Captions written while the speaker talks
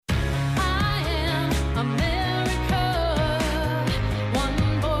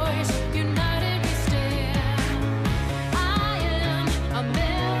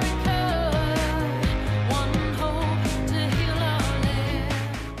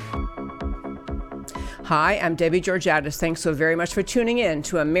Hi, I'm Debbie Georgiadis. Thanks so very much for tuning in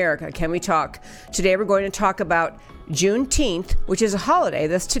to America Can We Talk? Today we're going to talk about Juneteenth, which is a holiday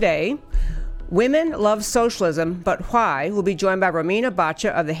that's today. Women love socialism, but why? We'll be joined by Romina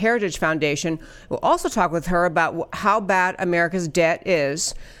Baccia of the Heritage Foundation. We'll also talk with her about how bad America's debt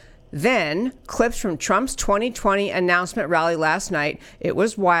is. Then, clips from Trump's 2020 announcement rally last night. It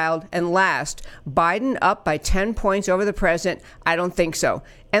was wild. And last, Biden up by 10 points over the president. I don't think so.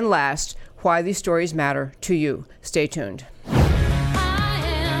 And last, why these stories matter to you. Stay tuned. I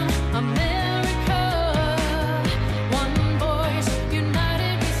am America. One voice,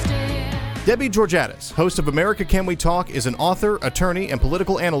 united we stand. Debbie Georgiadis, host of America Can We Talk, is an author, attorney, and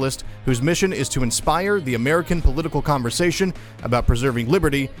political analyst whose mission is to inspire the American political conversation about preserving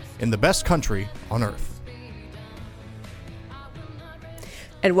liberty in the best country on earth.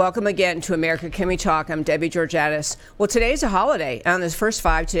 And welcome again to America Can We Talk? I'm Debbie Georgiadis. Well, today's a holiday. On this first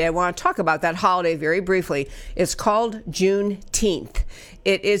five today, I want to talk about that holiday very briefly. It's called Juneteenth.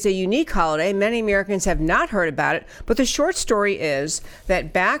 It is a unique holiday. Many Americans have not heard about it, but the short story is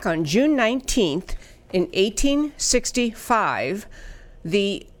that back on June 19th in 1865,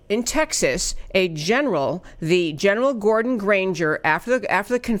 in Texas, the General Gordon Granger, after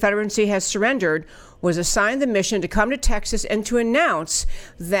the Confederacy has surrendered, was assigned the mission to come to Texas and to announce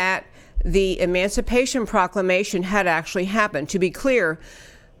that the Emancipation Proclamation had actually happened. To be clear,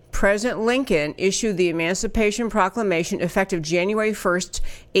 President Lincoln issued the Emancipation Proclamation effective January 1st,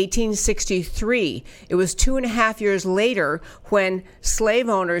 1863. It was 2.5 years later when slave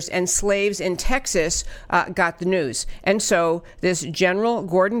owners and slaves in Texas got the news. And so this General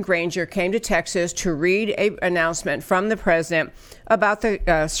Gordon Granger came to Texas to read an announcement from the president about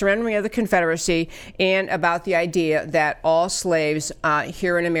the surrendering of the Confederacy and about the idea that all slaves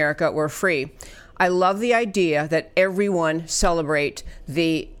here in America were free. I love the idea that everyone celebrate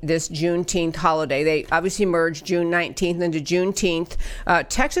this Juneteenth holiday. They obviously merged June 19th into Juneteenth.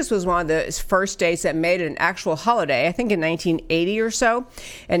 Texas was one of the first states that made it an actual holiday, I think in 1980 or so.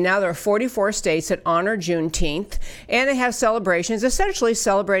 And now there are 44 states that honor Juneteenth, and they have celebrations essentially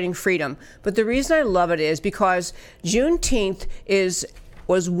celebrating freedom. But the reason I love it is because Juneteenth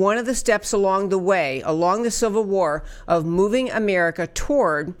was one of the steps along the way, along the Civil War, of moving America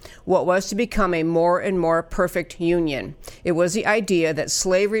toward what was to become a more and more perfect union. It was the idea that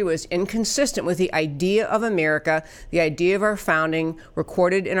slavery was inconsistent with the idea of America, the idea of our founding,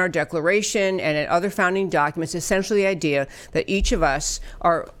 recorded in our Declaration and in other founding documents, essentially the idea that each of us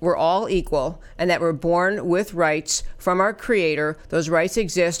we're all equal and that we're born with rights from our Creator. Those rights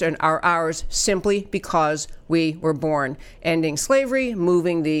exist and are ours simply because we were born. Ending slavery,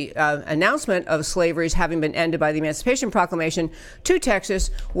 moving the announcement of slavery's having been ended by the Emancipation Proclamation to Texas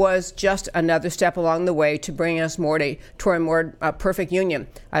was just another step along the way to bring us toward a more perfect union.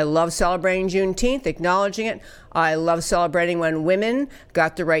 I love celebrating Juneteenth, acknowledging it. I love celebrating when women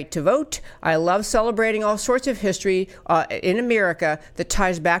got the right to vote. I love celebrating all sorts of history in America that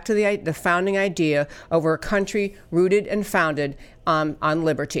ties back to the founding idea of a country rooted and founded on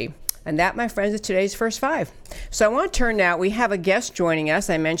liberty. And that, my friends, is today's First Five. So I want to turn now. We have a guest joining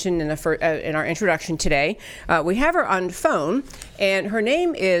us. I mentioned in our introduction today. We have her on phone, and her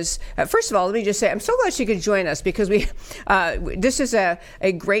name is. First of all, let me just say I'm so glad she could join us because this is a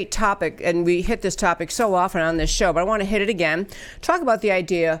great topic, and we hit this topic so often on this show. But I want to hit it again. Talk about the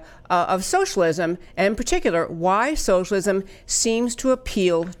idea of socialism, and in particular, why socialism seems to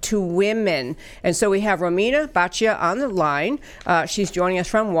appeal to women. And so we have Romina Baccia on the line. She's joining us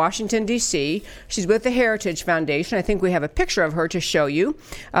from Washington, D.C. She's with the Heritage Foundation. I think we have a picture of her to show you.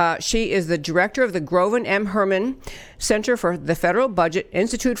 She is the director of the Groven M. Herman Center for the Federal Budget,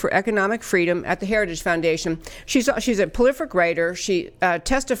 Institute for Economic Freedom at the Heritage Foundation. She's a prolific writer. She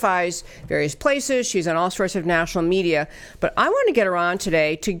testifies various places. She's on all sorts of national media. But I want to get her on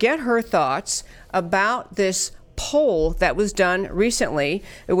today to get her thoughts about this poll that was done recently.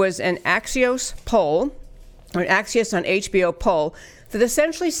 It was an Axios poll, or an Axios on HBO poll, that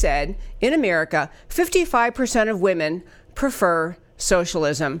essentially said, in America, 55% of women prefer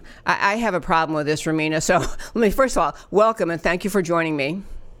socialism. I have a problem with this, Romina. So let me, first of all, welcome and thank you for joining me.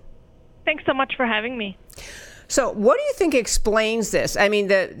 Thanks so much for having me. So what do you think explains this? I mean,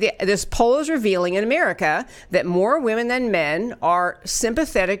 this poll is revealing in America that more women than men are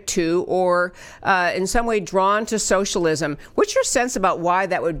sympathetic to or in some way drawn to socialism. What's your sense about why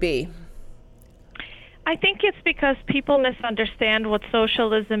that would be? I think it's because people misunderstand what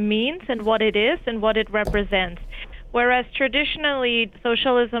socialism means and what it is and what it represents. Whereas traditionally,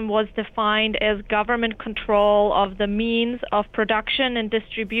 socialism was defined as government control of the means of production and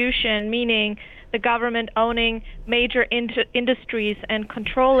distribution, meaning the government owning major industries and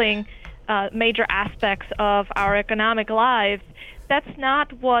controlling major aspects of our economic lives. That's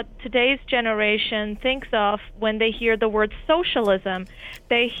not what today's generation thinks of when they hear the word socialism.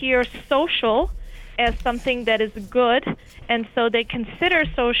 They hear social as something that is good, and so they consider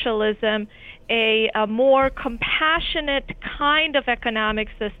socialism a more compassionate kind of economic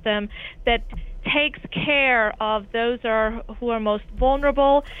system that takes care of those who are most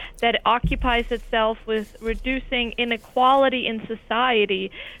vulnerable, that occupies itself with reducing inequality in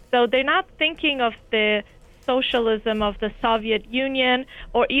society. So they're not thinking of the socialism of the Soviet Union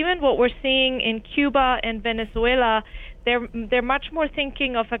or even what we're seeing in Cuba and Venezuela. They're much more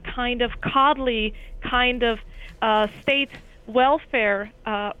thinking of a kind of coddly kind of state welfare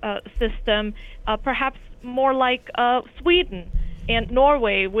system, perhaps more like Sweden and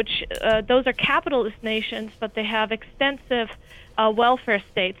Norway, which those are capitalist nations, but they have extensive welfare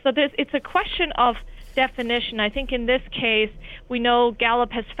states. So it's a question of definition. I think in this case, we know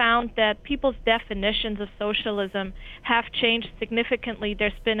Gallup has found that people's definitions of socialism have changed significantly.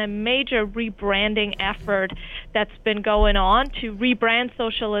 There's been a major rebranding effort that's been going on to rebrand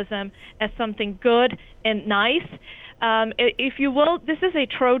socialism as something good and nice. If you will, this is a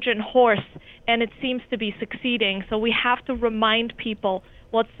Trojan horse, and it seems to be succeeding. So we have to remind people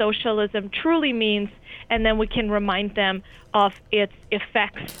what socialism truly means, and then we can remind them of its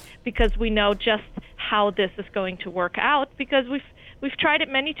effects, because we know just how this is going to work out, because we've tried it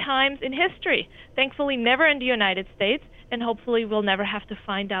many times in history. Thankfully, never in the United States, and hopefully we'll never have to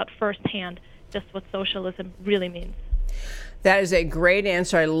find out firsthand just what socialism really means. That is a great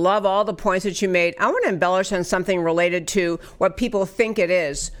answer. I love all the points that you made. I want to embellish on something related to what people think it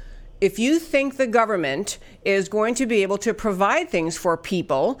is. If you think the government is going to be able to provide things for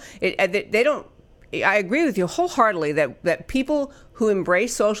people, they don't. I agree with you wholeheartedly that people who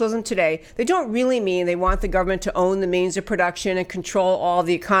embrace socialism today, they don't really mean they want the government to own the means of production and control all of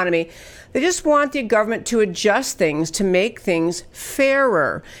the economy. They just want the government to adjust things to make things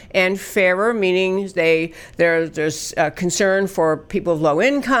fairer. And fairer meaning there's concern for people of low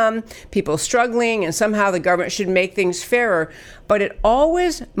income, people struggling, and somehow the government should make things fairer. But it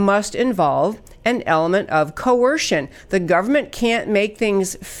always must involve an element of coercion. The government can't make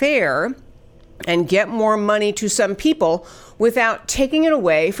things fair and get more money to some people without taking it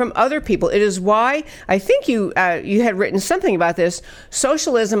away from other people. It is why I think you had written something about this.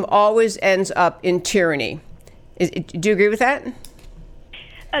 Socialism always ends up in tyranny. Do you agree with that?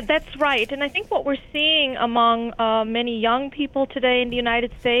 That's right. And I think what we're seeing among many young people today in the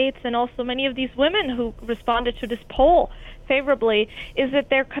United States, and also many of these women who responded to this poll favorably, is that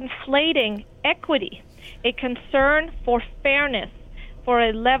they're conflating equity, a concern for fairness, for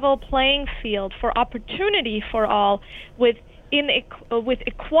a level playing field, for opportunity for all, with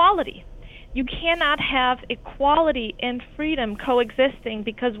equality. You cannot have equality and freedom coexisting,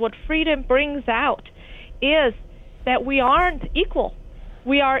 because what freedom brings out is that we aren't equal.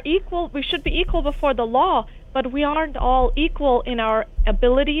 We are equal. We should be equal before the law, but we aren't all equal in our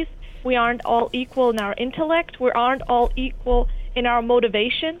abilities. We aren't all equal in our intellect. We aren't all equal in our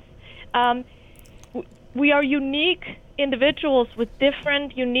motivations. We are unique individuals with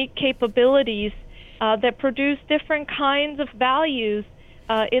different unique capabilities that produce different kinds of values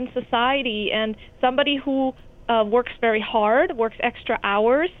in society. And somebody who works very hard, works extra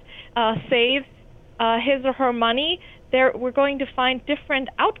hours, saves his or her money, we're going to find different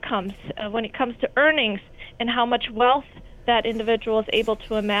outcomes when it comes to earnings and how much wealth that individual is able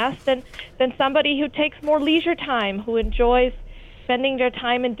to amass than somebody who takes more leisure time, who enjoys spending their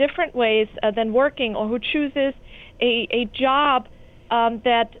time in different ways than working, or who chooses a job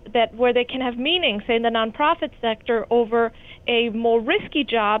that where they can have meaning, say in the nonprofit sector, over a more risky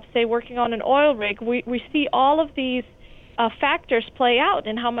job, say working on an oil rig. We see all of these factors play out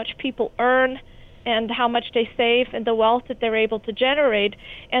in how much people earn and how much they save and the wealth that they're able to generate.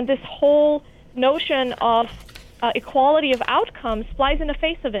 And this whole notion of equality of outcomes flies in the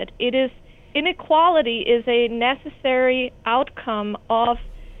face of it. Inequality is a necessary outcome of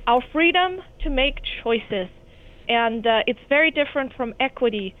our freedom to make choices. And it's very different from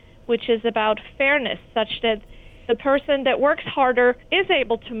equity, which is about fairness, such that the person that works harder is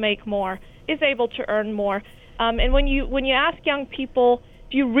able to make more, is able to earn more. And when you ask young people,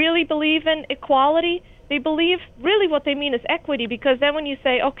 do you really believe in equality? They believe really what they mean is equity, because then when you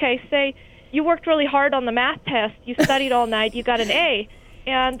say, okay, say you worked really hard on the math test, you studied all night, you got an A,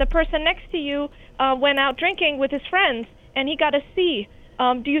 and the person next to you went out drinking with his friends and he got a C.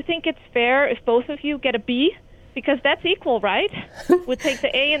 Do you think it's fair if both of you get a B? Because that's equal, right? We'll take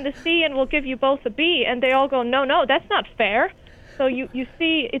the A and the C and we'll give you both a B. And they all go, no, that's not fair. So you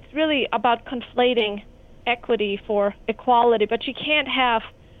see, it's really about conflating equity for equality. But you can't have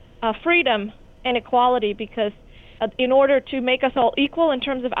freedom and equality, because in order to make us all equal in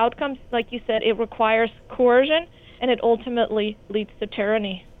terms of outcomes, like you said, it requires coercion, and it ultimately leads to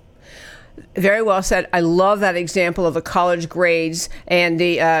tyranny. Very well said. I love that example of the college grades and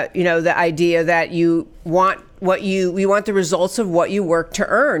the the idea that you want we want the results of what you work to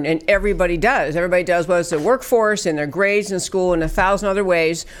earn, and everybody does. Everybody does, whether it's their workforce and their grades in school and 1,000 other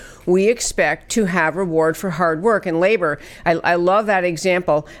ways. We expect to have reward for hard work and labor. I love that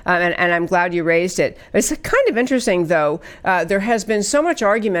example, and I'm glad you raised it. It's kind of interesting, though. There has been so much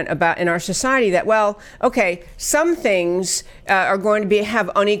argument about in our society that, well, okay, some things are going to have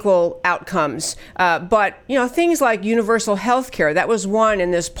unequal outcomes, but things like universal health care. That was one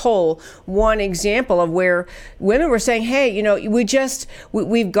in this poll, one example of where women were saying, hey,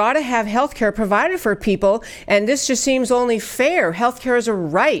 we've got to have health care provided for people, and this just seems only fair. Health care is a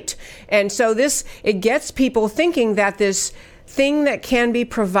right. And so it gets people thinking that this thing that can be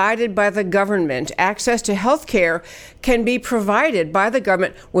provided by the government, access to health care, can be provided by the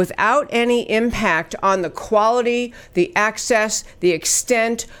government without any impact on the quality, the access, the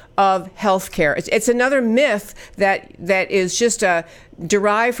extent of health care. It's another myth that is just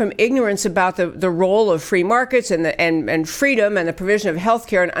derived from ignorance about the role of free markets and freedom and the provision of health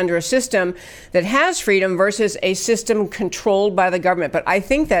care and under a system that has freedom versus a system controlled by the government. But I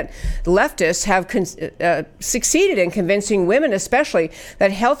think that leftists have succeeded in convincing women especially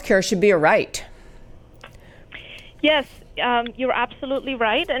that health care should be a right. Yes, you're absolutely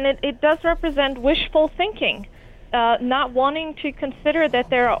right, and it does represent wishful thinking. Not wanting to consider that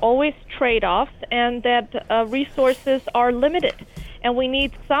there are always trade-offs and that resources are limited. And we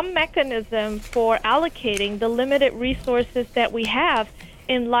need some mechanism for allocating the limited resources that we have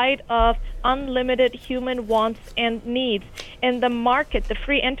in light of unlimited human wants and needs. And the market, the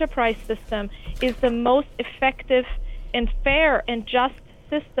free enterprise system, is the most effective and fair and just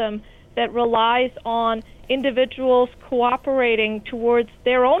system that relies on individuals cooperating towards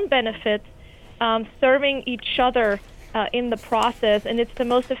their own benefits, serving each other in the process, and it's the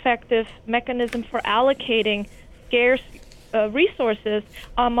most effective mechanism for allocating scarce resources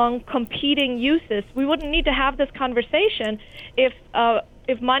among competing uses. We wouldn't need to have this conversation if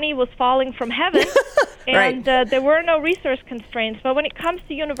money was falling from heaven and right. There were no resource constraints. But when it comes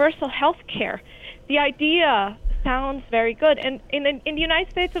to universal health care, the idea sounds very good. And in the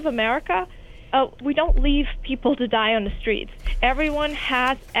United States of America, we don't leave people to die on the streets. Everyone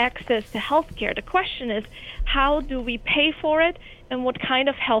has access to health care. The question is, how do we pay for it and what kind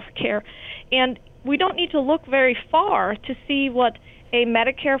of health care? And we don't need to look very far to see what a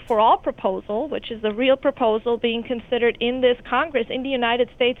Medicare for All proposal, which is a real proposal being considered in this Congress in the United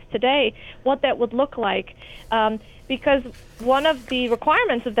States today, what that would look like. Because one of the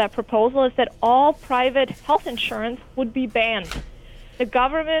requirements of that proposal is that all private health insurance would be banned. The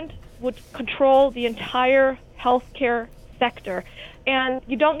government would control the entire healthcare sector. And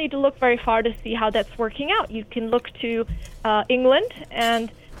you don't need to look very far to see how that's working out. You can look to England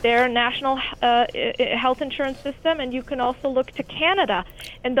and their national health insurance system, and you can also look to Canada.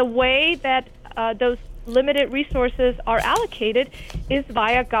 And the way that those limited resources are allocated is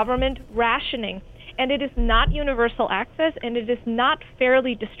via government rationing. And it is not universal access, and it is not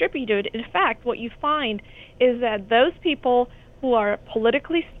fairly distributed. In fact, what you find is that those people who are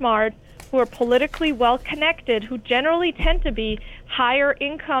politically smart, who are politically well-connected, who generally tend to be higher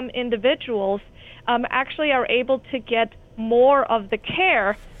income individuals, actually are able to get more of the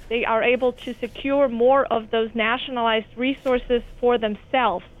care. They are able to secure more of those nationalized resources for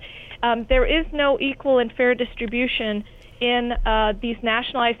themselves. There is no equal and fair distribution in these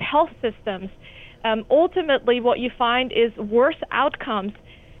nationalized health systems. Ultimately, what you find is worse outcomes.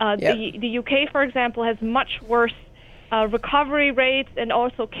 The UK, for example, has much worse recovery rates and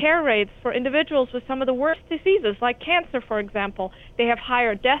also care rates for individuals with some of the worst diseases, like cancer, for example. They have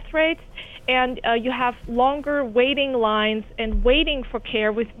higher death rates, and you have longer waiting lines and waiting for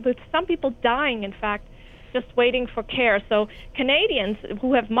care, with some people dying, in fact, just waiting for care. So Canadians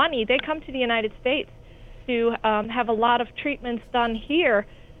who have money, they come to the United States to have a lot of treatments done here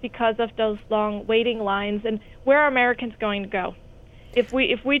because of those long waiting lines. And where are Americans going to go? If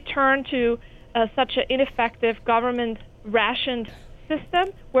we turn to such an ineffective government-rationed system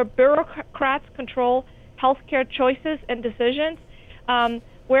where bureaucrats control healthcare choices and decisions,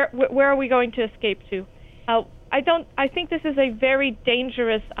 where are we going to escape to? I think this is a very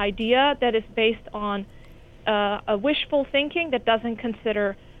dangerous idea that is based on a wishful thinking that doesn't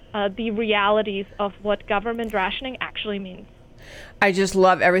consider the realities of what government rationing actually means. I just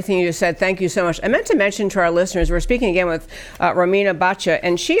love everything you said. Thank you so much. I meant to mention to our listeners, we're speaking again with Romina Bacha,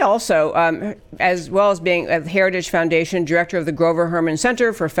 and she also, as well as being at the Heritage Foundation, director of the Grover Herman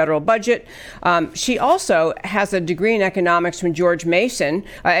Center for Federal Budget, she also has a degree in economics from George Mason,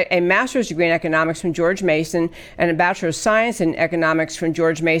 a master's degree in economics from George Mason, and a bachelor of science in economics from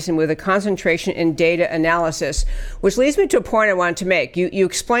George Mason with a concentration in data analysis, which leads me to a point I wanted to make. You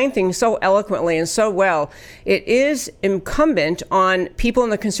explain things so eloquently and so well. It is incumbent on people on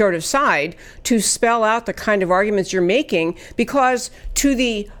the conservative side to spell out the kind of arguments you're making, because to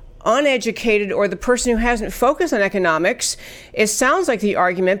the uneducated or the person who hasn't focused on economics, it sounds like the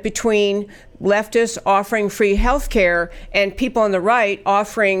argument between leftists offering free health care and people on the right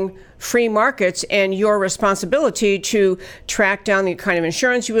offering free markets, and your responsibility to track down the kind of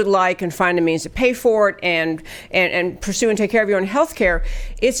insurance you would like and find a means to pay for it and pursue and take care of your own health care.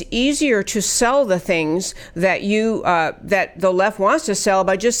 It's easier to sell the things that that the left wants to sell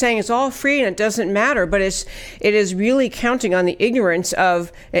by just saying it's all free and it doesn't matter. But it is really counting on the ignorance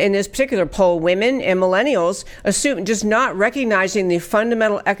of, in this particular poll, women and millennials, just not recognizing the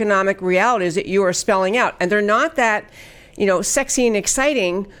fundamental economic realities that you are spelling out. And they're not that, sexy and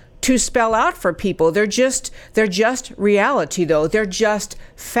exciting to spell out for people. They're just reality, though. They're just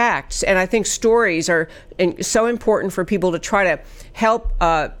facts. And I think stories are so important for people to try to help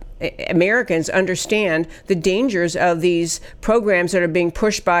Americans understand the dangers of these programs that are being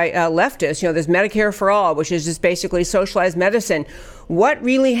pushed by leftists. There's Medicare for All, which is just basically socialized medicine. What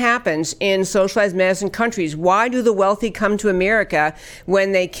really happens in socialized medicine countries? Why do the wealthy come to America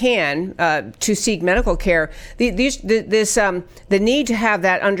when they can to seek medical care? The need to have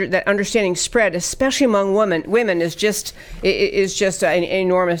that understanding spread, especially among women, is just an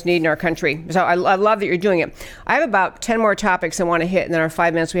enormous need in our country. So I love that you're doing it. I have about 10 more topics I want to hit in our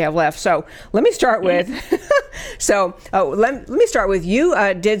 5 minutes we have left. So let me start with. Let me start with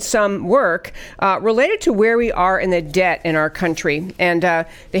you. Did some work related to where we are in the debt in our country. And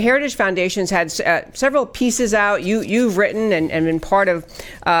the Heritage Foundation's had several pieces out. You've written and been part of,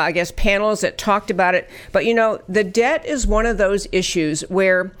 panels that talked about it. But, the debt is one of those issues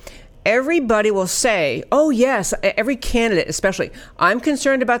where everybody will say, oh, yes, every candidate especially, I'm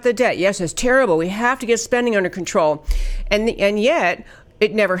concerned about the debt. Yes, it's terrible. We have to get spending under control. And yet,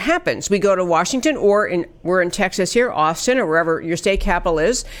 it never happens. We go to Washington, or we're in Texas here, Austin, or wherever your state capital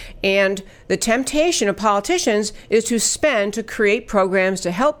is, and the temptation of politicians is to spend to create programs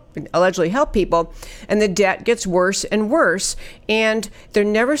to allegedly help people, and the debt gets worse and worse, and there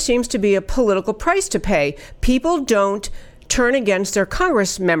never seems to be a political price to pay. People don't turn against their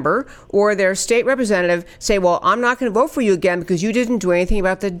Congress member or their state representative, say, well, I'm not going to vote for you again because you didn't do anything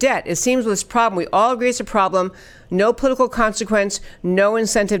about the debt. It seems with this problem, we all agree it's a problem, no political consequence, no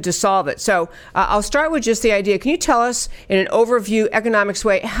incentive to solve it. So I'll start with just the idea. Can you tell us in an overview economics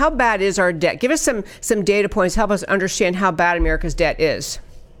way, how bad is our debt? Give us some data points, help us understand how bad America's debt is.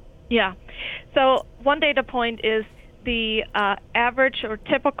 Yeah. So one data point is the average or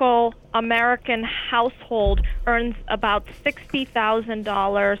typical American household earns about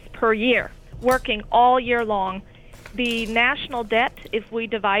 $60,000 per year, working all year long. The national debt, if we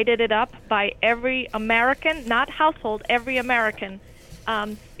divided it up by every American, not household, every American,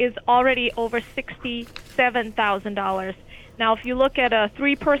 is already over $67,000. Now, if you look at a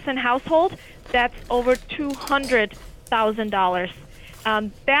three-person household, that's over $200,000.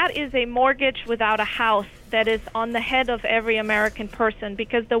 That is a mortgage without a house that is on the head of every American person,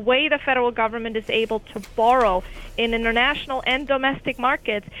 because the way the federal government is able to borrow in international and domestic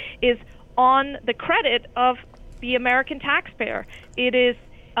markets is on the credit of the American taxpayer. It is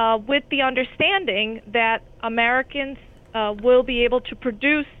with the understanding that Americans will be able to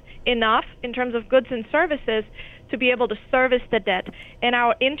produce enough in terms of goods and services to be able to service the debt. And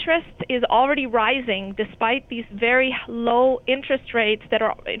our interest is already rising despite these very low interest rates that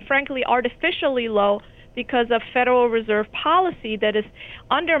are, frankly, artificially low because of Federal Reserve policy that is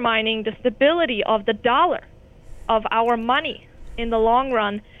undermining the stability of the dollar, of our money in the long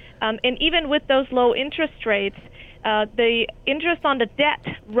run. And even with those low interest rates, the interest on the debt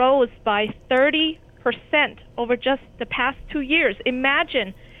rose by 30% over just the past 2 years.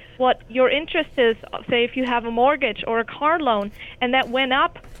 Imagine what your interest is, say if you have a mortgage or a car loan, and that went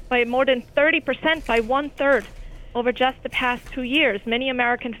up by more than 30%, by 1/3 over just the past 2 years. Many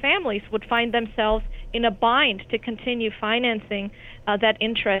American families would find themselves in a bind to continue financing that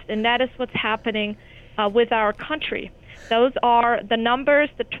interest, and that is what's happening with our country. Those are the numbers,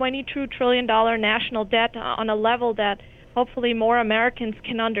 the $22 trillion national debt on a level that hopefully more Americans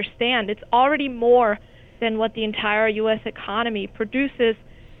can understand. It's already more than what the entire U.S. economy produces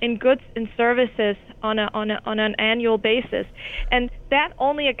in goods and services on an annual basis. And that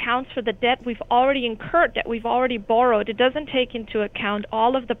only accounts for the debt we've already incurred, that we've already borrowed. It doesn't take into account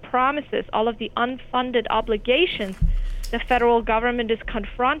all of the promises, all of the unfunded obligations the federal government is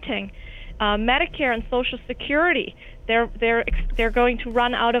confronting. Medicare and Social Security, they're going to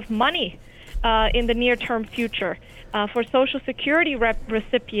run out of money in the near-term future. For Social Security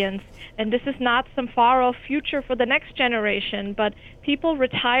recipients, and this is not some far-off future for the next generation, but people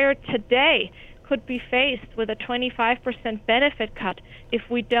retired today could be faced with a 25% benefit cut if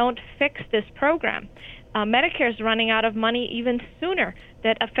we don't fix this program. Medicare is running out of money even sooner.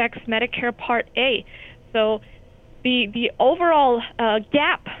 That affects Medicare Part A. So the overall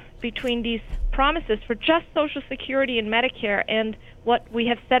gap between these promises for just Social Security and Medicare and what we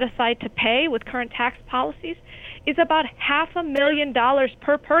have set aside to pay with current tax policies is about $500,000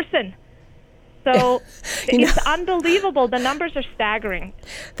 per person. So it's unbelievable. The numbers are staggering.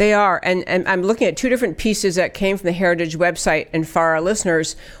 They are. And I'm looking at two different pieces that came from the Heritage website. And for our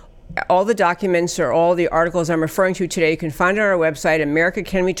listeners, all the documents or all the articles I'm referring to today, you can find on our website,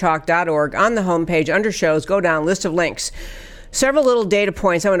 americacanwetalk.org. On the homepage, under shows, go down, list of links. Several little data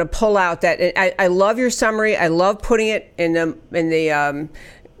points I'm going to pull out that I love your summary. I love putting it in the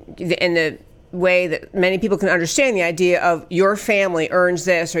way that many people can understand the idea of your family earns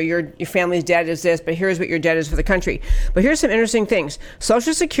this or your family's debt is this, but here's what your debt is for the country. But here's some interesting things.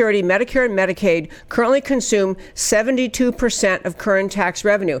 Social Security, Medicare, and Medicaid currently consume 72% of current tax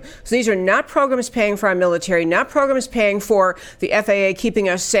revenue. So these are not programs paying for our military, not programs paying for the FAA keeping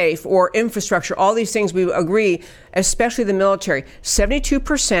us safe or infrastructure, all these things we agree, especially the military.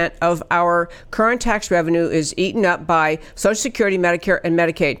 72% of our current tax revenue is eaten up by Social Security, Medicare, and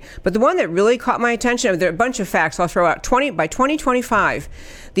Medicaid. But the one that really caught my attention, there are a bunch of facts I'll throw out. By 2025,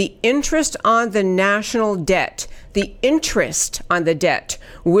 the interest on the national debt, the interest on the debt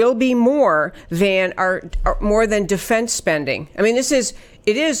will be more than defense spending. I mean,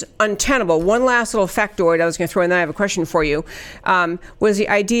 it is untenable. One last little factoid I was going to throw in, then I have a question for you, was the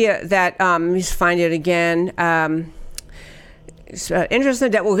idea that, let me just find it again, interest on the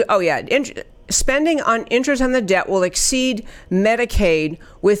debt spending on interest on the debt will exceed Medicaid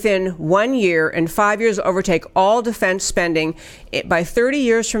within 1 year, and 5 years will overtake all defense spending. By 30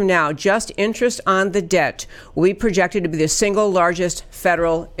 years from now, just interest on the debt will be projected to be the single largest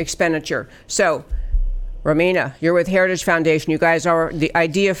federal expenditure. So, Romina, you're with Heritage Foundation. You guys are the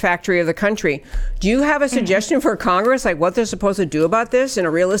idea factory of the country. Do you have a suggestion for Congress, like what they're supposed to do about this in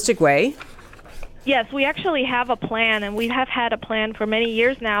a realistic way? Yes, we actually have a plan, and we have had a plan for many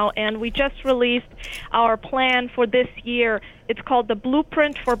years now, and we just released our plan for this year. It's called the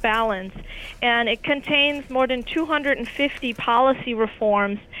Blueprint for Balance, and it contains more than 250 policy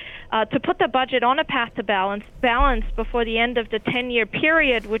reforms to put the budget on a path to balance before the end of the 10-year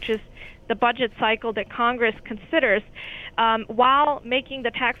period, which is the budget cycle that Congress considers, while making the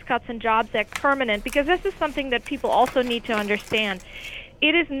Tax Cuts and Jobs Act permanent, because this is something that people also need to understand.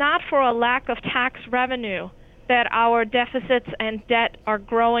 It is not for a lack of tax revenue that our deficits and debt are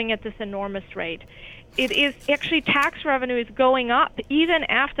growing at this enormous rate. It is actually tax revenue is going up even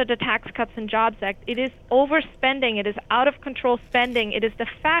after the Tax Cuts and Jobs Act. It is overspending. It is out of control spending. It is the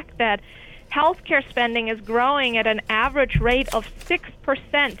fact that healthcare spending is growing at an average rate of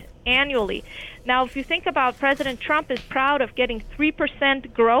 6% annually. Now, if you think about President Trump is proud of getting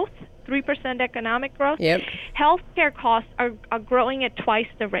 3% growth, 3% economic growth. Yep. Healthcare costs are growing at twice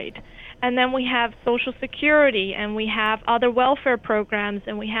the rate. And then we have Social Security, and we have other welfare programs,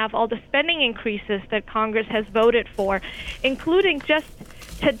 and we have all the spending increases that Congress has voted for, including just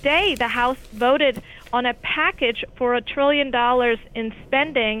today the House voted on a package for $1 trillion in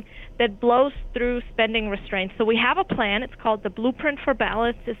spending that blows through spending restraints. So we have a plan. It's called the Blueprint for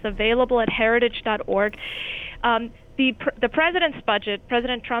Balance. It's available at heritage.org. The president's budget,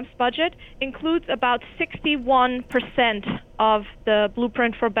 President Trump's budget, includes about 61% of the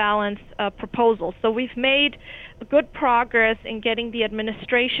Blueprint for Balance proposals. So we've made good progress in getting the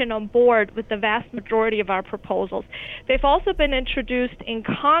administration on board with the vast majority of our proposals. They've also been introduced in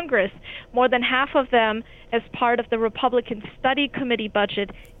Congress, more than half of them as part of the Republican Study Committee budget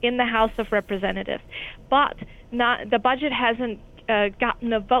in the House of Representatives. But the budget hasn't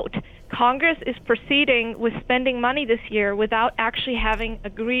gotten a vote. Congress is proceeding with spending money this year without actually having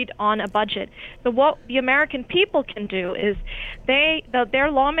agreed on a budget. So what the American people can do is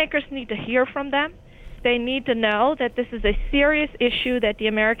their lawmakers need to hear from them. They need to know that this is a serious issue that the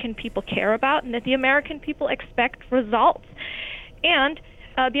American people care about and that the American people expect results. And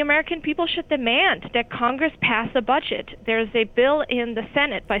the American people should demand that Congress pass a budget. There's a bill in the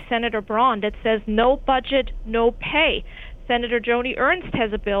Senate by Senator Braun that says no budget, no pay. Senator Joni Ernst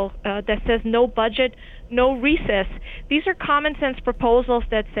has a bill that says no budget, no recess. These are common sense proposals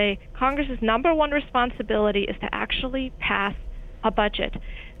that say Congress's number one responsibility is to actually pass a budget.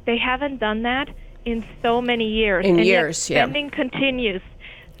 They haven't done that in so many years. Yet spending continues.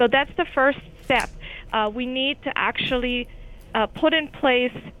 So that's the first step. We need to actually put in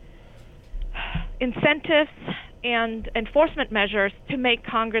place incentives and enforcement measures to make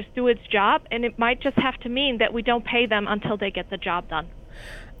Congress do its job, and it might just have to mean that we don't pay them until they get the job done.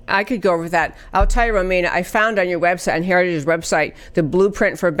 I could go over that. I'll tell you, Romina, I found on your website, on Heritage's website, the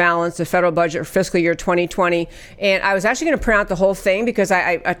blueprint for balance, the federal budget for fiscal year 2020. And I was actually going to print out the whole thing because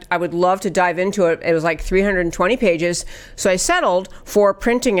I would love to dive into it. It was like 320 pages. So I settled for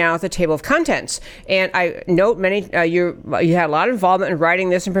printing out the table of contents. And I note you had a lot of involvement in writing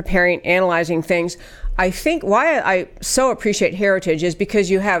this and preparing, analyzing things. I think why I so appreciate Heritage is because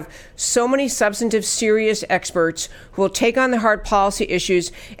you have so many substantive, serious experts who will take on the hard policy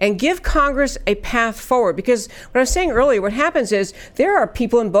issues and give Congress a path forward. Because what I was saying earlier, what happens is there are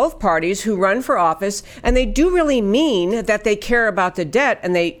people in both parties who run for office, and they do really mean that they care about the debt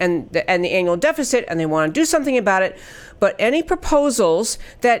and the annual deficit, and they want to do something about it. But any proposals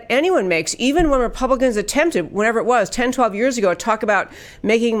that anyone makes, even when Republicans attempted, whenever it was, 10, 12 years ago, to talk about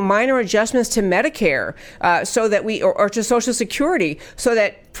making minor adjustments to Medicare so that or to Social Security, so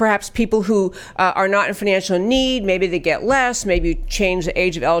that perhaps people who are not in financial need, maybe they get less, maybe you change the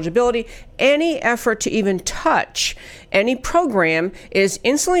age of eligibility. Any effort to even touch any program is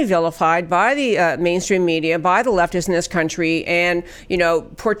instantly vilified by the mainstream media, by the leftists in this country, and,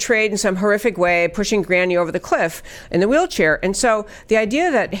 portrayed in some horrific way, pushing Granny over the cliff in the wheelchair. And so the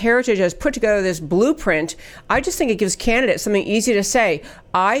idea that Heritage has put together this blueprint, I just think it gives candidates something easy to say.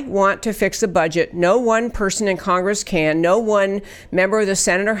 I want to fix the budget. No one person in Congress can, no one member of the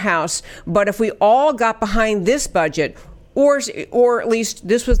Senate or House, but if we all got behind this budget, or at least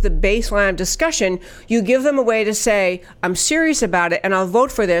this was the baseline of discussion, you give them a way to say, I'm serious about it and I'll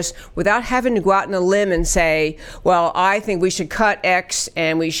vote for this without having to go out on a limb and say, well, I think we should cut X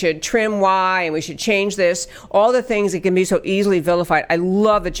and we should trim Y and we should change this, all the things that can be so easily vilified. I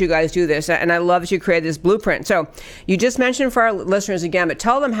love that you guys do this, and I love that you created this blueprint. So you just mentioned for our listeners again, but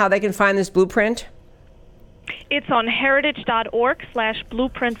tell them how they can find this blueprint. It's on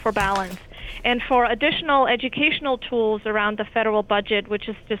heritage.org/blueprint for balance. And for additional educational tools around the federal budget, which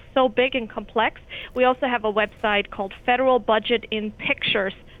is just so big and complex, we also have a website called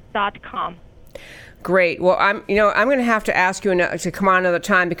federalbudgetinpictures.com. Great. Well, I'm going to have to ask you to come on another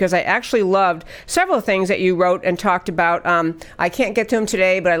time because I actually loved several things that you wrote and talked about. I can't get to them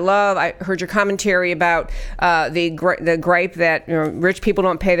today, but I heard your commentary about the gripe that rich people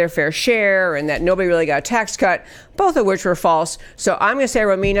don't pay their fair share and that nobody really got a tax cut, both of which were false. So I'm going to say,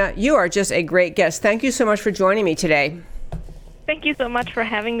 Romina, you are just a great guest. Thank you so much for joining me today. Thank you so much for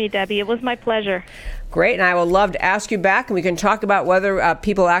having me, Debbie. It was my pleasure. Great, and I would love to ask you back, and we can talk about whether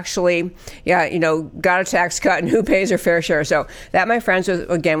people actually, got a tax cut and who pays their fair share. So that, my friends, was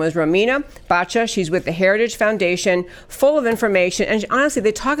Romina Bacha. She's with the Heritage Foundation, full of information. And honestly,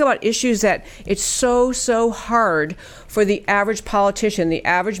 they talk about issues that it's so hard for the average politician, the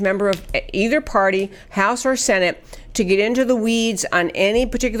average member of either party, House or Senate, to get into the weeds on any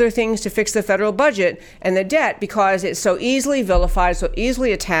particular things to fix the federal budget and the debt because it's so easily vilified, so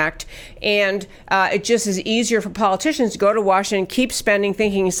easily attacked, and it just is easier for politicians to go to Washington, keep spending,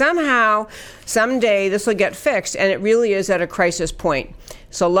 thinking somehow, someday this will get fixed, and it really is at a crisis point.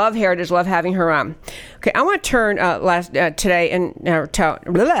 So love Heritage, love having her on. Okay, I want to turn today and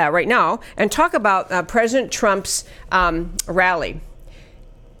right now and talk about President Trump's rally.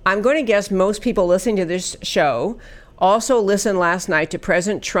 I'm going to guess most people listening to this show also listened last night to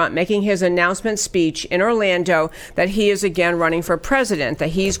President Trump making his announcement speech in Orlando that he is again running for president, that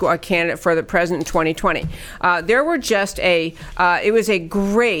he's a candidate for the president in 2020. There were just it was a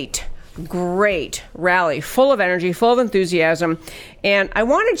great rally, full of energy, full of enthusiasm. And I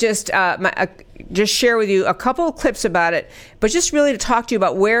want to just share with you a couple of clips about it, but just really to talk to you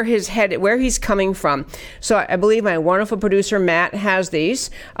about where he's coming from. So I believe my wonderful producer, Matt, has these,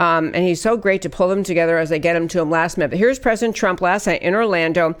 and he's so great to pull them together as I get them to him last minute. But here's President Trump last night in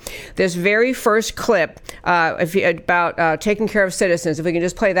Orlando. This very first clip about taking care of citizens. If we can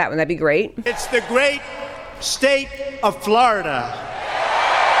just play that one, that'd be great. It's the great state of Florida.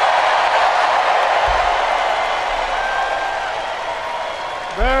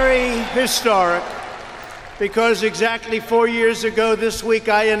 Very historic, because exactly 4 years ago this week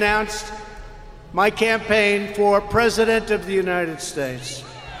I announced my campaign for President of the United States.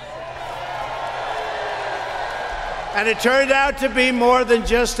 And it turned out to be more than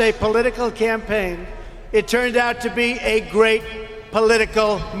just a political campaign. it turned out to be a great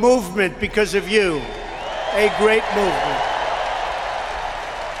political movement because of you. A great movement.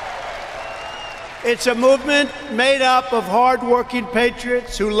 It's a movement made up of hard-working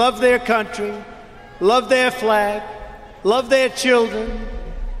patriots who love their country, love their flag, love their children,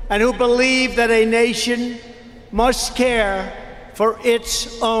 and who believe that a nation must care for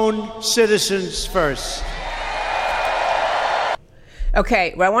its own citizens first.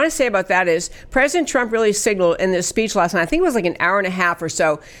 Okay, what I want to say about that is President Trump really signaled in this speech last night, I think it was like an hour and a half or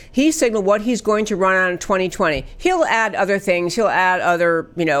so, he signaled what he's going to run on in 2020. He'll add other things, he'll add other,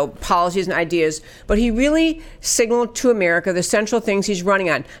 policies and ideas, but he really signaled to America the central things he's running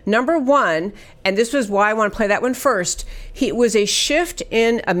on. Number one, and this was why I want to play that one first, it was a shift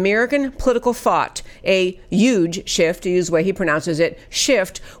in American political thought, a huge shift, to use the way he pronounces it,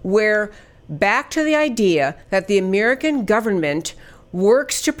 shift where back to the idea that the American government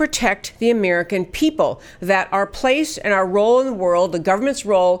works to protect the American people, that our place and our role in the world, the government's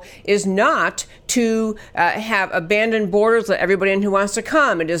role, is not to have abandoned borders, let everybody in who wants to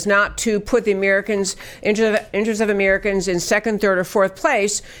come. It is not to put the interests of Americans in second, third, or fourth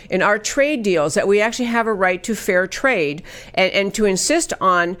place in our trade deals, that we actually have a right to fair trade and to insist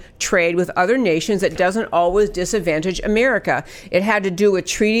on trade with other nations that doesn't always disadvantage America. It had to do with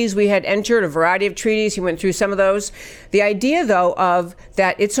treaties we had entered, a variety of treaties. He went through some of those. The idea, though, of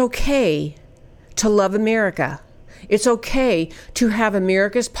that it's okay to love America. It's okay to have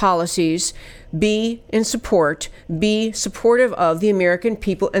America's policies be in support, be supportive of the American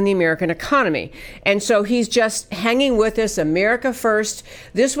people and the American economy. And so he's just hanging with us, America first.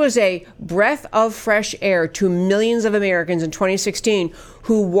 This was a breath of fresh air to millions of Americans in 2016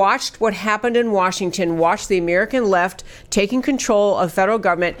 who watched what happened in Washington, watched the American left taking control of federal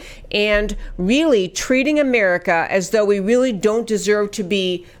government and really treating America as though we really don't deserve to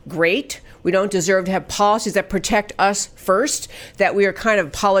be great. We don't deserve to have policies that protect us first, that we are kind of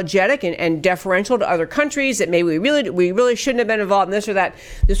apologetic and deferential to other countries, that maybe we really shouldn't have been involved in this or that.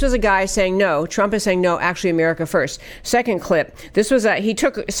 This was a guy saying no. Trump is saying no, actually America first. Second clip. This was he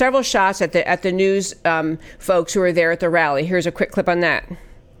took several shots at the news folks who were there at the rally. Here's a quick clip on that.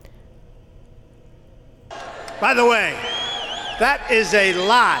 By the way, that is a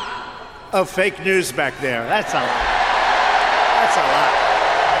lot of fake news back there. That's a lot. That's a lot.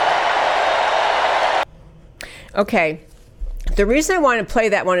 Okay. The reason I wanted to play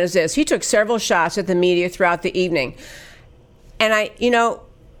that one is this. He took several shots at the media throughout the evening. And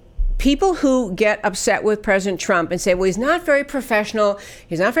people who get upset with President Trump and say, well, he's not very professional,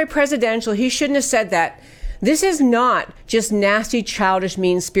 he's not very presidential, he shouldn't have said that. This is not just nasty, childish,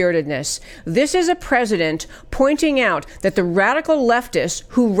 mean-spiritedness. This is a president pointing out that the radical leftists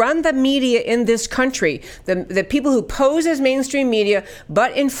who run the media in this country, the people who pose as mainstream media,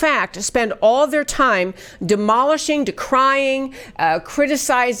 but in fact spend all of their time demolishing, decrying,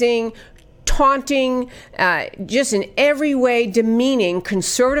 criticizing, taunting, just in every way demeaning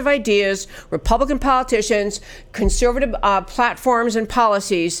conservative ideas, Republican politicians, conservative platforms and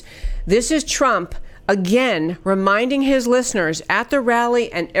policies. This is Trump again reminding his listeners at the rally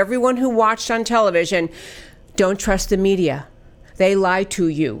and everyone who watched on television, don't trust the media. They lie to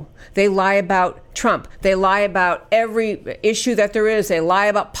you. They lie about Trump. They lie about every issue that there is. They lie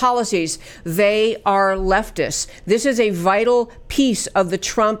about policies. They are leftists. This is a vital piece of the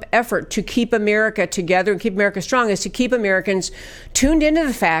Trump effort to keep America together and keep America strong, is to keep Americans tuned into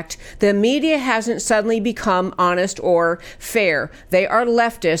the fact the media hasn't suddenly become honest or fair. They are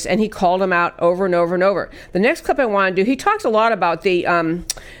leftists, and he called them out over and over and over. The next clip I want to do, he talks a lot about the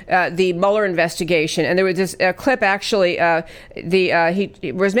Mueller investigation, and there was this clip actually.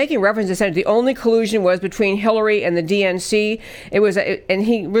 He was making reference to saying the only collusion was between Hillary and the DNC. And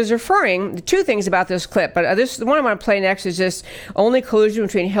he was referring to two things about this clip, but the one I want to play next is just only collusion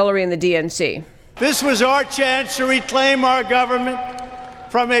between Hillary and the DNC. This was our chance to reclaim our government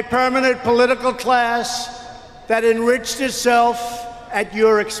from a permanent political class that enriched itself at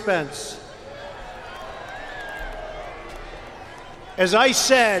your expense. As I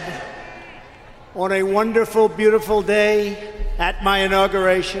said on a wonderful, beautiful day at my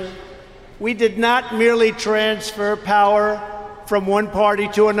inauguration, we did not merely transfer power from one party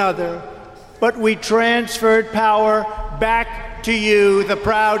to another, but we transferred power back to you, the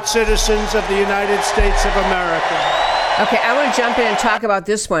proud citizens of the United States of America. Okay, I want to jump in and talk about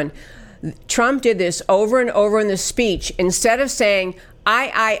this one. Trump did this over and over in the speech. Instead of saying,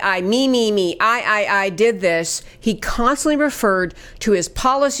 me, I did this. He constantly referred to his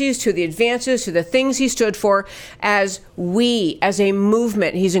policies, to the advances, to the things he stood for as we, as a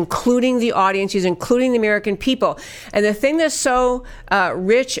movement. He's including the audience, he's including the American people. And the thing that's so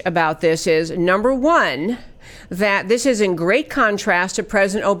rich about this is, number one, that this is in great contrast to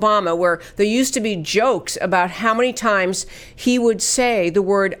President Obama, where there used to be jokes about how many times he would say the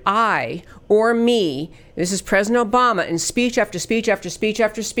word I or me. This is President Obama in speech after speech after speech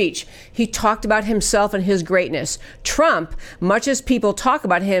after speech. He talked about himself and his greatness. Trump, much as people talk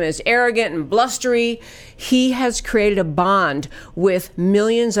about him as arrogant and blustery, he has created a bond with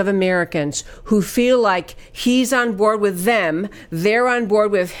millions of Americans who feel like he's on board with them, they're on board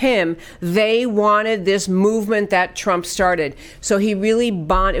with him. They wanted this movement that Trump started. So he really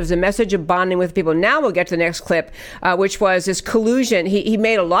it was a message of bonding with people. Now we'll get to the next clip, which was this collusion. He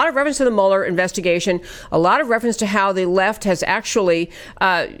made a lot of reference to the Mueller investigation, a lot of reference to how the left has actually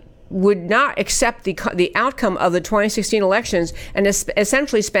would not accept the outcome of the 2016 elections and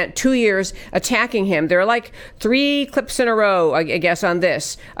essentially spent 2 years attacking him. There are like 3 clips in a row, I guess, on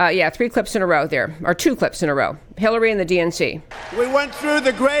this. 3 clips in a row there, or 2 clips in a row. Hillary and the DNC. We went through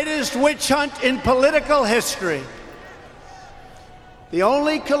the greatest witch hunt in political history. The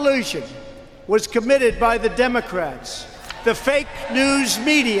only collusion was committed by the Democrats, the fake news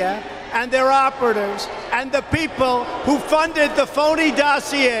media, and their operatives, and the people who funded the phony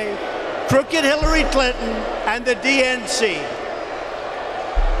dossier, crooked Hillary Clinton, and the DNC.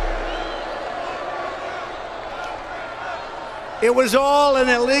 It was all an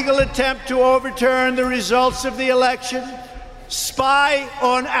illegal attempt to overturn the results of the election, spy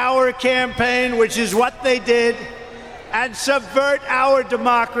on our campaign, which is what they did, and subvert our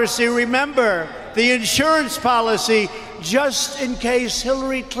democracy. Remember, the insurance policy, just in case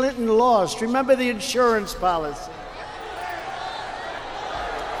Hillary Clinton lost. Remember the insurance policy.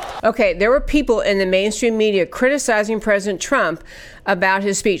 Okay, there were people in the mainstream media criticizing President Trump about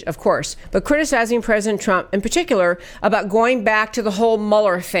his speech, of course, but criticizing President Trump in particular about going back to the whole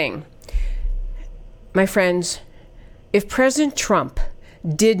Mueller thing. My friends, if President Trump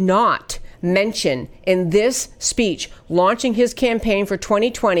did not mention in this speech launching his campaign for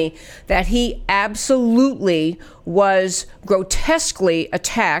 2020 that he absolutely was grotesquely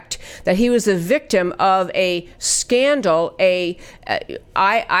attacked, that he was the victim of a scandal,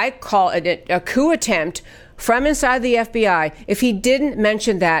 I call it a coup attempt from inside the FBI. If he didn't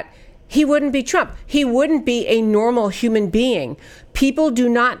mention that, he wouldn't be Trump. He wouldn't be a normal human being. People do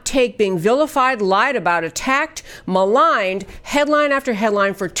not take being vilified, lied about, attacked, maligned, headline after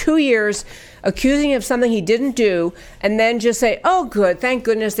headline for 2 years, accusing him of something he didn't do, and then just say, oh, good, thank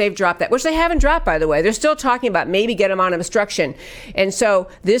goodness they've dropped that, which they haven't dropped, by the way. They're still talking about maybe get him on obstruction. And so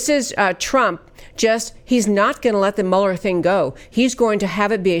this is Trump. He's not going to let the Mueller thing go. He's going to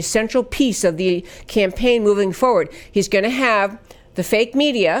have it be a central piece of the campaign moving forward. He's going to have the fake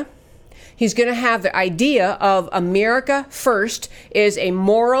media. He's going to have the idea of America first is a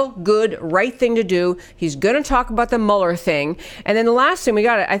moral, good, right thing to do. He's going to talk about the Mueller thing. And then the last thing, we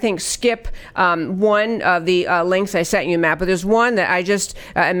got to, I think, skip one of the links I sent you, Matt, but there's one that I just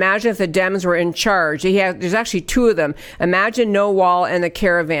imagine if the Dems were in charge. There's actually 2 of them. Imagine No Wall and the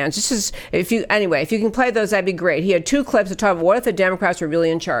Caravans. This is, if you can play those, that'd be great. He had 2 clips to talk about what if the Democrats were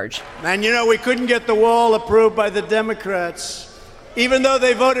really in charge. And we couldn't get the wall approved by the Democrats. Even though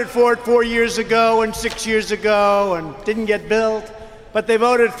they voted for it 4 years ago and 6 years ago and didn't get built, but they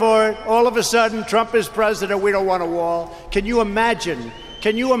voted for it. All of a sudden, Trump is president. We don't want a wall. Can you imagine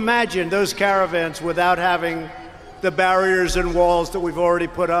those caravans without having the barriers and walls that we've already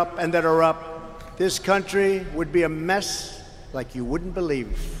put up and that are up? This country would be a mess like you wouldn't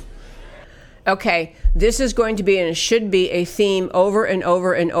believe. Okay, this is going to be and it should be a theme over and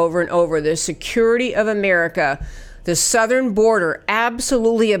over and over and over. The security of America. The southern border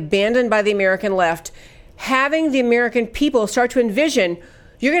absolutely abandoned by the American left, having the American people start to envision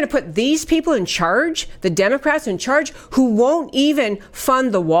you're going to put these people in charge, the Democrats in charge, who won't even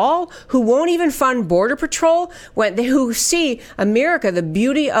fund the wall, who won't even fund Border Patrol, who see America, the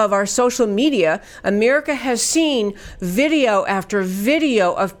beauty of our social media. America has seen video after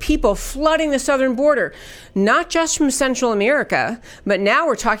video of people flooding the southern border, not just from Central America, but now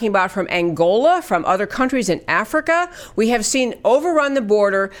we're talking about from Angola, from other countries in Africa. We have seen overrun the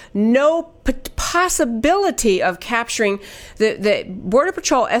border, no possibility of capturing. The Border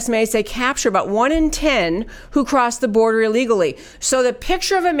Patrol estimates they capture about 1 in 10 who cross the border illegally. So the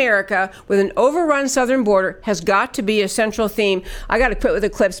picture of America with an overrun southern border has got to be a central theme. I got to quit with the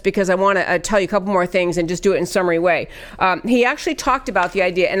clips because I want to tell you a couple more things and just do it in summary way. He actually talked about the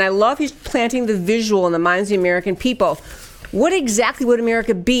idea, and I love he's planting the visual in the minds of the American people. What exactly would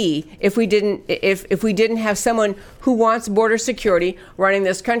America be if we didn't have someone who wants border security running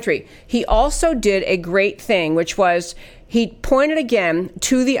this country? He also did a great thing, which was he pointed again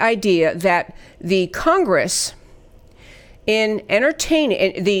to the idea that the Congress, in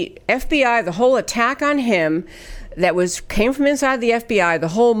entertaining the FBI, the whole attack on him came from inside the FBI, the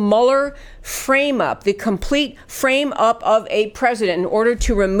whole Mueller frame up, the complete frame up of a president in order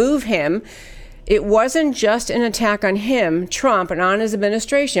to remove him. It wasn't just an attack on him, Trump, and on his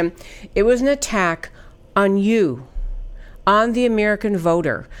administration. It was an attack on you, on the American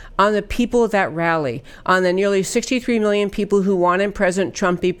voter, on the people of that rally, on the nearly 63 million people who wanted President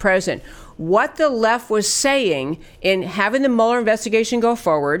Trump be president. What the left was saying in having the Mueller investigation go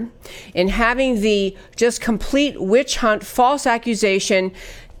forward, in having the just complete witch hunt, false accusation,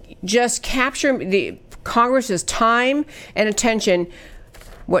 just capture the Congress's time and attention,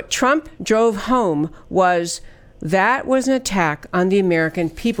 what Trump drove home was that was an attack on the American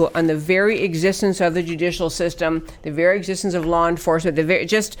people, on the very existence of the judicial system, the very existence of law enforcement,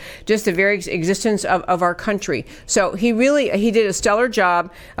 just the very existence of our country. So he did a stellar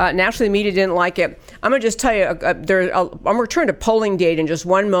job. Nationally, the media didn't like it. I'm going to just tell you, I'm going to return to polling data in just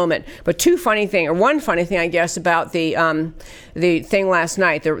one moment. But one funny thing, I guess, about the thing last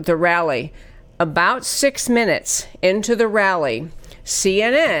night, the rally. About 6 minutes into the rally,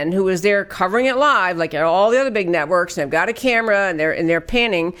 CNN, who was there covering it live, like all the other big networks, and they've got a camera and they're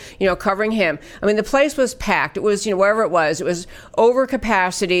panning, covering him. I mean, the place was packed. It was, wherever it was over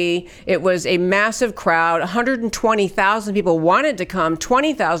capacity. It was a massive crowd. 120,000 people wanted to come.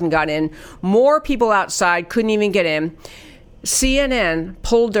 20,000 got in. More people outside couldn't even get in. CNN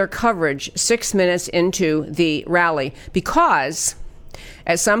pulled their coverage 6 minutes into the rally because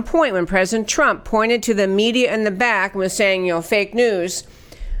at some point, when President Trump pointed to the media in the back and was saying, fake news,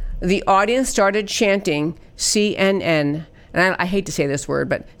 the audience started chanting CNN. And I hate to say this word,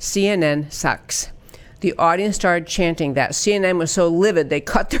 but CNN sucks. The audience started chanting that. CNN was so livid they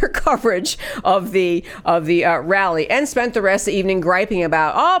cut their coverage of the rally and spent the rest of the evening griping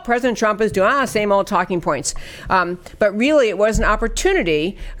about, President Trump is doing same old talking points. But really, it was an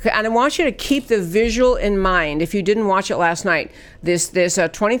opportunity, and I want you to keep the visual in mind. If you didn't watch it last night, this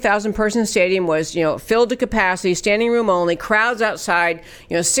 20,000 person stadium was filled to capacity, standing room only, crowds outside.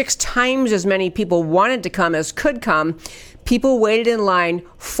 6 times as many people wanted to come as could come. People waited in line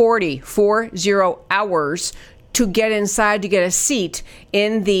 40 hours to get inside to get a seat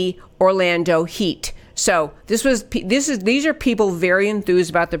in the Orlando heat. So these are people very enthused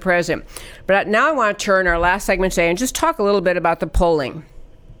about the president. But now I want to turn our last segment today and just talk a little bit about the polling.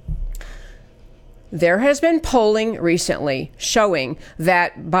 There has been polling recently showing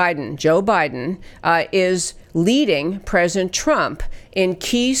that Joe Biden, is leading President Trump in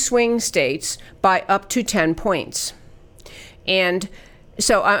key swing states by up to 10 points. And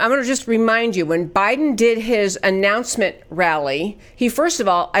so I'm going to just remind you, when Biden did his announcement rally, he first of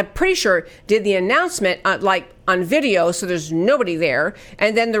all, I'm pretty sure, did the announcement on video, so there's nobody there.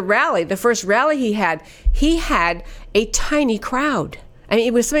 And then the first rally he had a tiny crowd. I mean,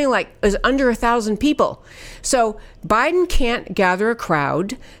 it was under 1,000 people. So Biden can't gather a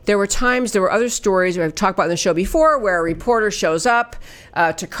crowd. There were other stories I've talked about in the show before where a reporter shows up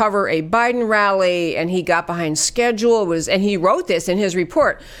to cover a Biden rally and he got behind schedule. And he wrote this in his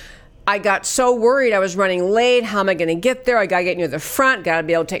report. I got so worried I was running late. How am I going to get there? I got to get near the front, got to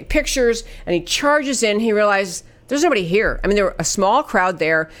be able to take pictures. And he charges in. He realizes there's nobody here. I mean, there were a small crowd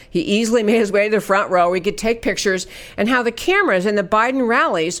there. He easily made his way to the front row where he could take pictures, and how the cameras in the Biden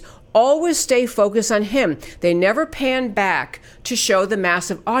rallies always stay focused on him. They never pan back to show the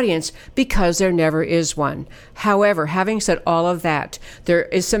massive audience because there never is one. However, having said all of that, there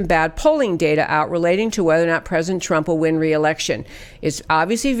is some bad polling data out relating to whether or not President Trump will win re-election. It's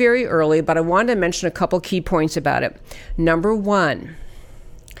obviously very early, but I wanted to mention a couple key points about it. Number one,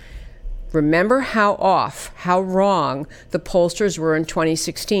 remember how wrong the pollsters were in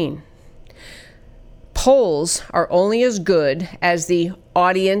 2016. Polls are only as good as the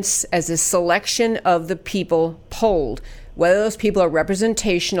audience, as a selection of the people polled, whether those people are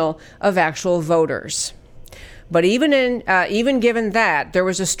representational of actual voters. But even given that, there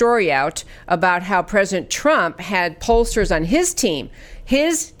was a story out about how President Trump had pollsters on his team.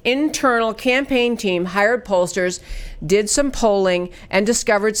 His internal campaign team hired pollsters, did some polling, and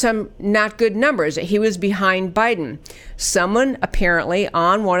discovered some not good numbers. He was behind Biden. Someone apparently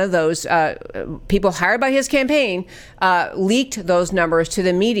on one of those people hired by his campaign leaked those numbers to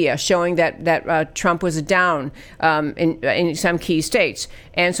the media, showing that Trump was down in some key states.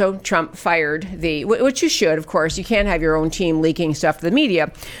 And so Trump fired which you should, of course. You can't have your own team leaking stuff to the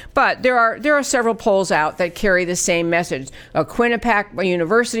media. But there are several polls out that carry the same message. A Quinnipiac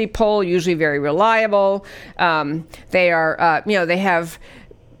University poll, usually very reliable. They have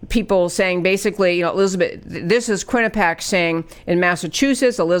people saying basically, this is Quinnipiac saying in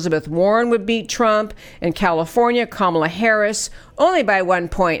Massachusetts, Elizabeth Warren would beat Trump. In California, Kamala Harris, only by 1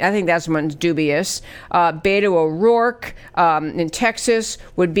 point. I think that's one's dubious. Beto O'Rourke in Texas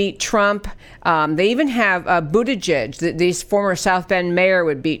would beat Trump. They even have Buttigieg, this former South Bend mayor,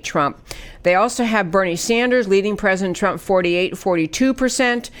 would beat Trump. They also have Bernie Sanders leading President Trump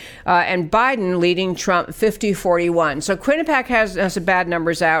 48-42%, and Biden leading Trump 50-41. So Quinnipiac has some bad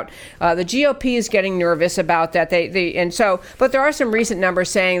numbers out. The GOP is getting nervous about that. But there are some recent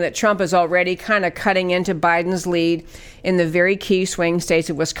numbers saying that Trump is already kind of cutting into Biden's lead in the very key swing states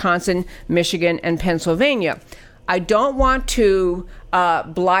of Wisconsin, Michigan, and Pennsylvania. I don't want to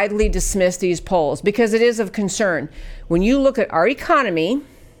blithely dismiss these polls because it is of concern. When you look at our economy,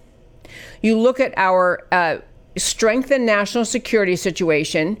 you look at our strengthened national security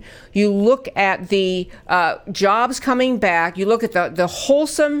situation, you look at the jobs coming back, you look at the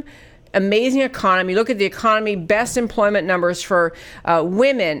wholesome, amazing economy, you look at the economy, best employment numbers for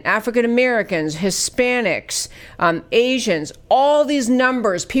women, African Americans, Hispanics, Asians, all these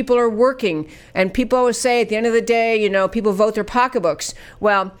numbers, people are working. And people always say at the end of the day, people vote their pocketbooks.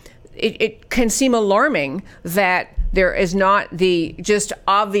 Well, it can seem alarming that there is not the just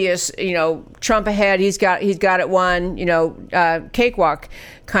obvious, Trump ahead, he's got it won, cakewalk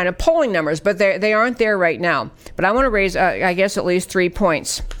kind of polling numbers, but they aren't there right now. But I want to raise, I guess, at least 3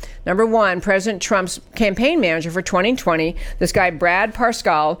 points. Number one, President Trump's campaign manager for 2020, this guy, Brad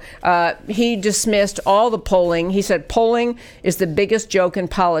Parscale, he dismissed all the polling. He said polling is the biggest joke in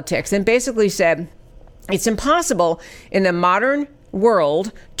politics, and basically said it's impossible in the modern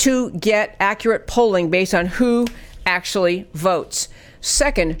world to get accurate polling based on who actually votes.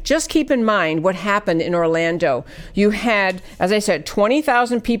 Second, just keep in mind what happened in Orlando. You had, as I said,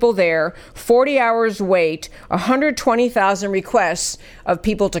 20,000 people there, 40 hours wait, 120,000 requests of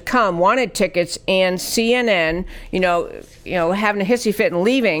people to come, wanted tickets, and CNN, having a hissy fit and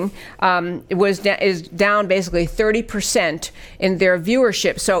leaving, is down basically 30% in their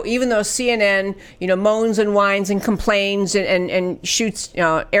viewership. So even though CNN, moans and whines and complains and shoots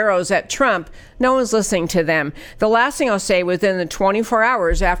arrows at Trump, no one's listening to them. The last thing I'll say, within the 24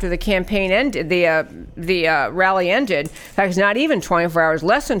 hours after the campaign ended, the rally ended, in fact, it's not even 24 hours,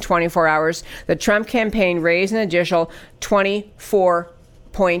 less than 24 hours, the Trump campaign raised an additional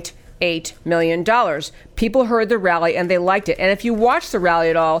 $24.8 million. People heard the rally and they liked it. And if you watched the rally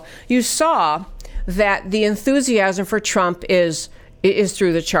at all, you saw that the enthusiasm for Trump is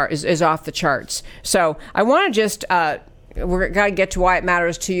through the chart, is off the charts. So I want to just we're got to get to why it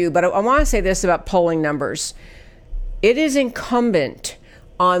matters to you, but I want to say this about polling numbers. It is incumbent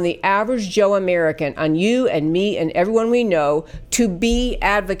on the average Joe American, on you and me and everyone we know, to be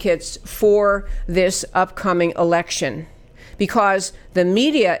advocates for this upcoming election, because the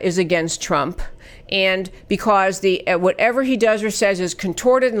media is against Trump, and because whatever he does or says is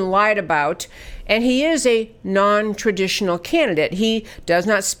contorted and lied about, and he is a non-traditional candidate. He does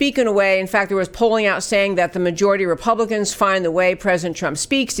not speak in a way, in fact, there was polling out saying that the majority of Republicans find the way President Trump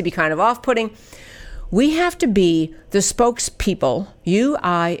speaks to be kind of off-putting. We have to be the spokespeople, you,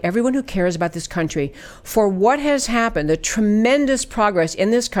 I, everyone who cares about this country, for what has happened, the tremendous progress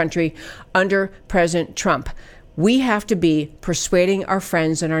in this country under President Trump. We have to be persuading our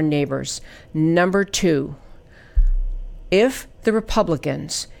friends and our neighbors. Number two, if the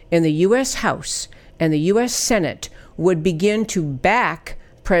Republicans in the U.S. House and the U.S. Senate would begin to back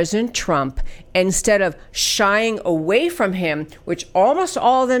President Trump instead of shying away from him, which almost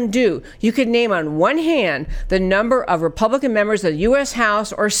all of them do. You could name on one hand the number of Republican members of the U.S.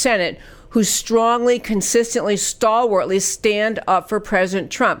 House or Senate who strongly, consistently, stalwartly stand up for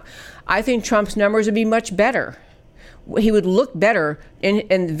President Trump. I think Trump's numbers would be much better. He would look better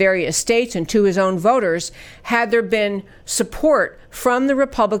in various states and to his own voters had there been support from the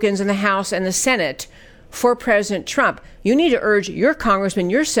Republicans in the House and the Senate for President Trump. You need to urge your congressman,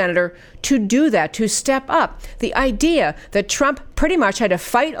 your senator, to do that, to step up. The idea that Trump pretty much had to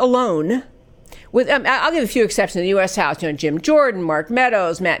fight alone with, I'll give a few exceptions in the U.S. House, Jim Jordan, Mark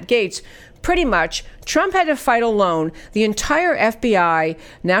Meadows, Matt Gaetz, pretty much, Trump had to fight alone the entire FBI,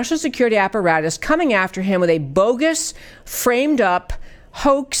 national security apparatus coming after him with a bogus, framed up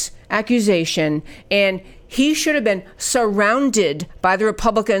hoax accusation. And he should have been surrounded by the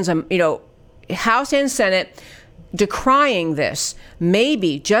Republicans, House and Senate, decrying this.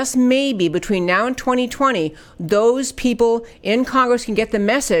 Maybe, just maybe, between now and 2020, those people in Congress can get the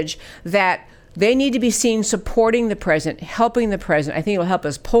message that they need to be seen supporting the president, helping the president. I think it'll help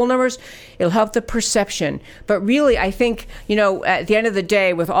us poll numbers. It'll help the perception. But really, I think, at the end of the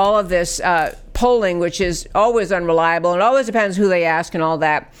day, with all of this polling, which is always unreliable and always depends who they ask and all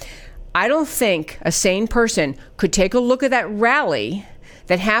that, I don't think a sane person could take a look at that rally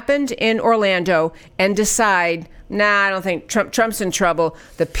that happened in Orlando and decide, I don't think Trump's in trouble.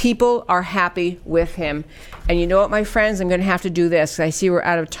 The people are happy with him. And you know what, my friends? I'm going to have to do this. I see we're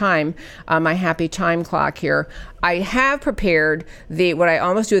out of time on my happy time clock here. I have prepared what I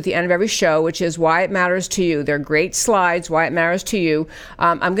almost do at the end of every show, which is why it matters to you. They're great slides, why it matters to you.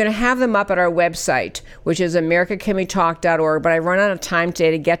 I'm going to have them up at our website, which is americacanwetalk.org, but I run out of time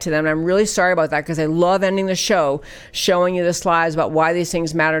today to get to them. And I'm really sorry about that because I love ending the show showing you the slides about why these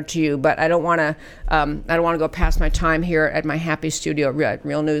things matter to you. But I don't want to go past my time here at my happy studio at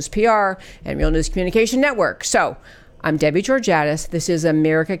Real News PR and Real News Communication Network. So I'm Debbie Georgatos. This is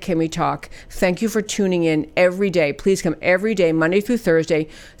America Can We Talk. Thank you for tuning in every day. Please come every day, Monday through Thursday,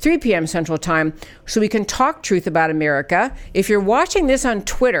 3 p.m. Central Time, so we can talk truth about America. If you're watching this on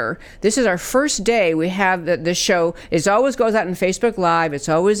Twitter, this is our first day. We have the show. It always goes out on Facebook Live. It's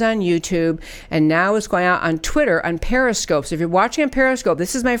always on YouTube. And now it's going out on Twitter, on Periscope. So if you're watching on Periscope,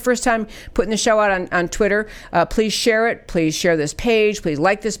 this is my first time putting the show out on Twitter. Please share it. Please share this page. Please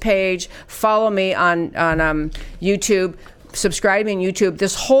like this page. Follow me on YouTube. Subscribe to me on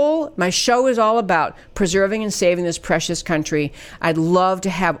YouTube. My show is all about preserving and saving this precious country. I'd love to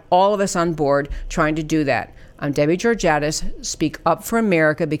have all of us on board trying to do that. I'm Debbie Georgatos. Speak up for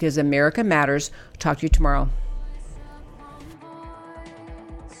America because America matters. Talk to you tomorrow.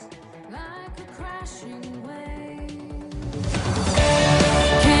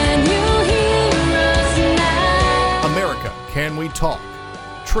 America, Can We Talk?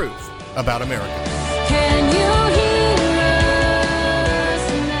 Truth about America. Can you